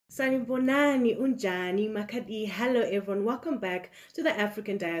Sanibonani, unjani, makadi. Hello everyone, welcome back to the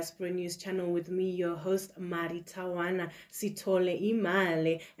African Diaspora News Channel with me, your host, Maritawana Sitole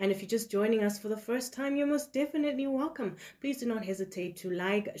Imale. And if you're just joining us for the first time, you're most definitely welcome. Please do not hesitate to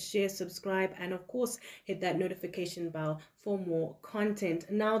like, share, subscribe, and of course, hit that notification bell for more content.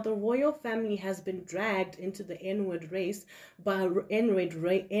 Now, the royal family has been dragged into the N-word race by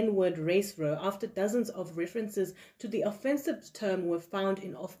N-word race row after dozens of references to the offensive term were found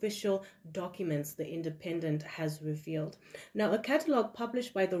in official documents, the Independent has revealed. Now, a catalogue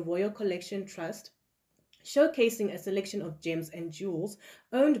published by the Royal Collection Trust showcasing a selection of gems and jewels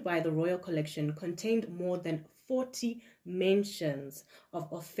owned by the Royal Collection contained more than 40 mentions of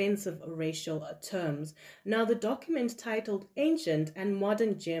offensive racial terms. Now, the document titled Ancient and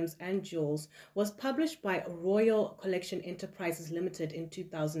Modern Gems and Jewels was published by Royal Collection Enterprises Limited in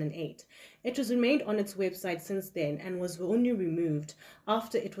 2008. It has remained on its website since then and was only removed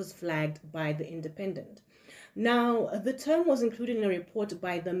after it was flagged by the Independent. Now, the term was included in a report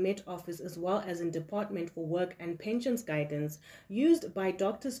by the Met Office as well as in Department for Work and Pensions guidance used by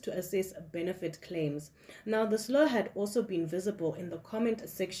doctors to assess benefit claims. Now, the slur had also been visible in the comment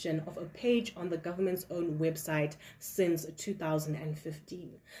section of a page on the government's own website since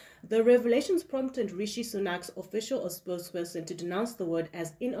 2015. The revelations prompted Rishi Sunak's official spokesperson to denounce the word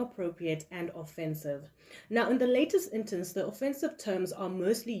as inappropriate and offensive. Now, in the latest instance, the offensive terms are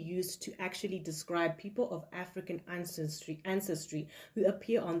mostly used to actually describe people of African ancestry who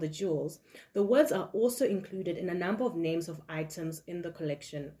appear on the jewels. The words are also included in a number of names of items in the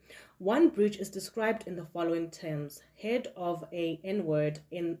collection. One brooch is described in the following terms: head of a N-word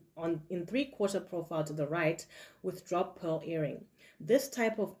in three-quarter profile to the right with drop pearl earring. This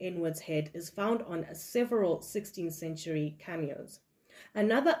type of N-word's head is found on several 16th century cameos.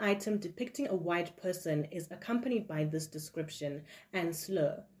 Another item depicting a white person is accompanied by this description and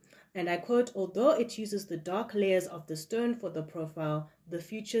slur. And I quote, "Although it uses the dark layers of the stone for the profile, the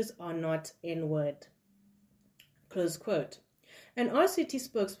features are not N-word." Close quote. An RCT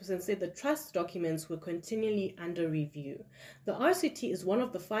spokesperson said the trust documents were continually under review. The RCT is one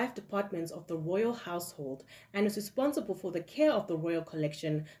of the 5 departments of the royal household and is responsible for the care of the royal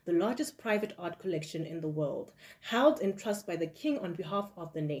collection, the largest private art collection in the world, held in trust by the king on behalf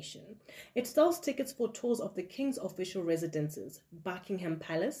of the nation. It sells tickets for tours of the king's official residences, Buckingham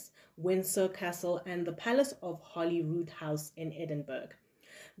Palace, Windsor Castle, and the Palace of Holyrood House in Edinburgh.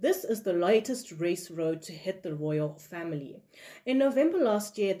 This is the latest race road to hit the royal family. In November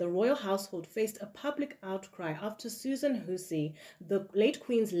last year, the royal household faced a public outcry after Susan Hussey, the late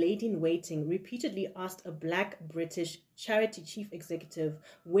Queen's lady-in-waiting, repeatedly asked a black British charity chief executive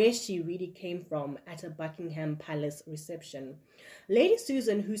where she really came from at a Buckingham Palace reception. Lady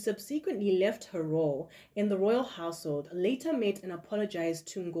Susan, who subsequently left her role in the royal household, later met and apologized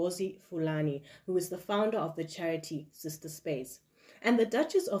to Ngozi Fulani, who is the founder of the charity Sister Space. And the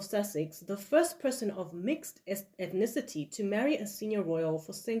Duchess of Sussex, the first person of mixed ethnicity to marry a senior royal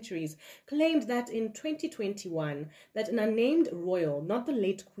for centuries, claimed that in 2021 that an unnamed royal, not the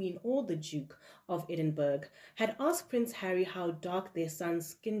late Queen or the Duke of Edinburgh, had asked Prince Harry how dark their son's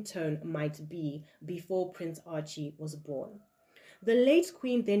skin tone might be before Prince Archie was born. The late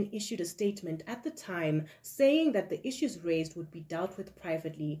Queen then issued a statement at the time saying that the issues raised would be dealt with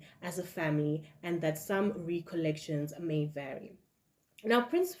privately as a family and that some recollections may vary. Now,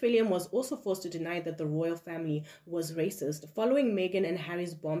 Prince William was also forced to deny that the royal family was racist following Meghan and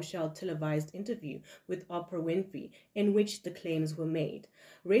Harry's bombshell televised interview with Oprah Winfrey, in which the claims were made.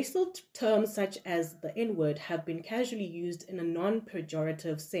 Racial terms such as the N-word have been casually used in a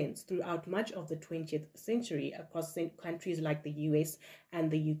non-pejorative sense throughout much of the 20th century across countries like the US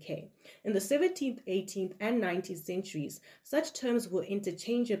and the UK. In the 17th, 18th, and 19th centuries, such terms were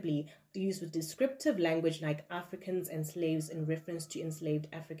interchangeably used with descriptive language like Africans and slaves in reference to enslaved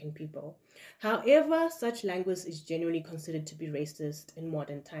African people. However, such language is generally considered to be racist in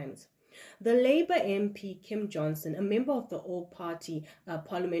modern times. The Labour MP Kim Johnson, a member of the All-Party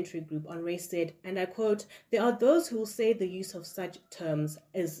Parliamentary Group on Race, said, and I quote, "There are those who will say the use of such terms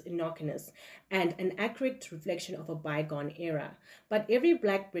is innocuous and an accurate reflection of a bygone era. But every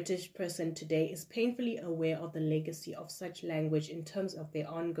black British person today is painfully aware of the legacy of such language in terms of their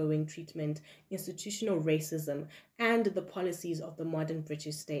ongoing treatment, institutional racism, and the policies of the modern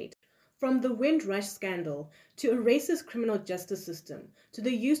British state. From the Windrush scandal to a racist criminal justice system to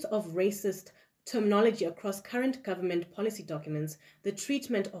the use of racist terminology across current government policy documents, the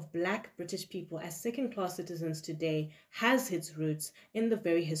treatment of black British people as second-class citizens today has its roots in the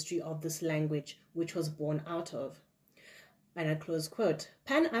very history of this language, which was born out of." And a close quote.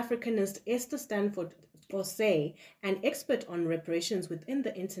 Pan-Africanist Esther Stanford or say, an expert on reparations within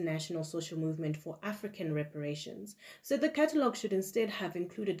the international social movement for African reparations, said the catalogue should instead have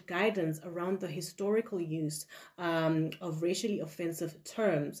included guidance around the historical use of racially offensive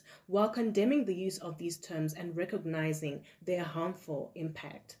terms, while condemning the use of these terms and recognizing their harmful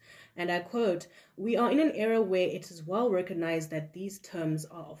impact. And I quote, "We are in an era where it is well recognized that these terms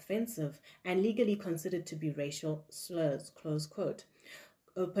are offensive and legally considered to be racial slurs," close quote.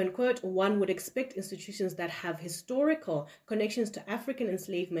 Open quote, "One would expect institutions that have historical connections to African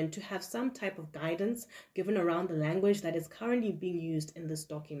enslavement to have some type of guidance given around the language that is currently being used in this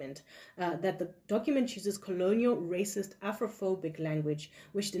document. That the document uses colonial, racist, Afrophobic language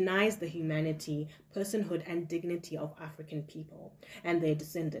which denies the humanity, personhood, and dignity of African people and their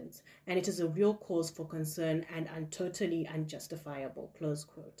descendants. And it is a real cause for concern and totally unjustifiable," close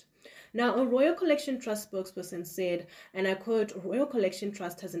quote. Now, a Royal Collection Trust spokesperson said, and I quote, "Royal Collection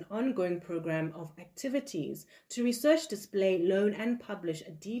Trust has an ongoing program of activities to research, display, loan, and publish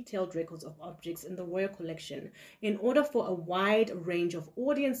detailed records of objects in the Royal Collection in order for a wide range of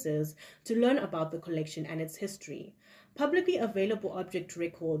audiences to learn about the collection and its history. Publicly available object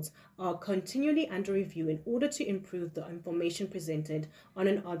records are continually under review in order to improve the information presented on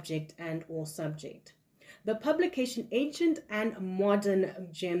an object and/or subject." The publication Ancient and Modern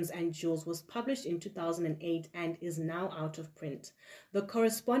Gems and Jewels was published in 2008 and is now out of print. The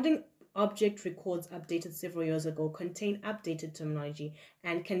corresponding object records updated several years ago contain updated terminology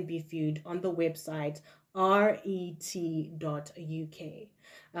and can be viewed on the website ret.uk.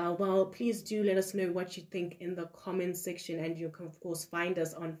 Well, please do let us know what you think in the comments section, and you can of course find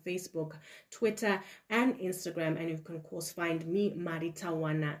us on Facebook, Twitter, and Instagram, and you can of course find me,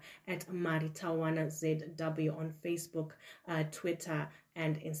 Maritawana, at MaritaWanaZW on Facebook, Twitter,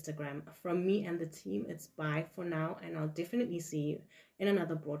 and Instagram. From me and the team, it's bye for now, and I'll definitely see you in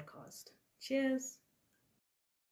another broadcast. Cheers.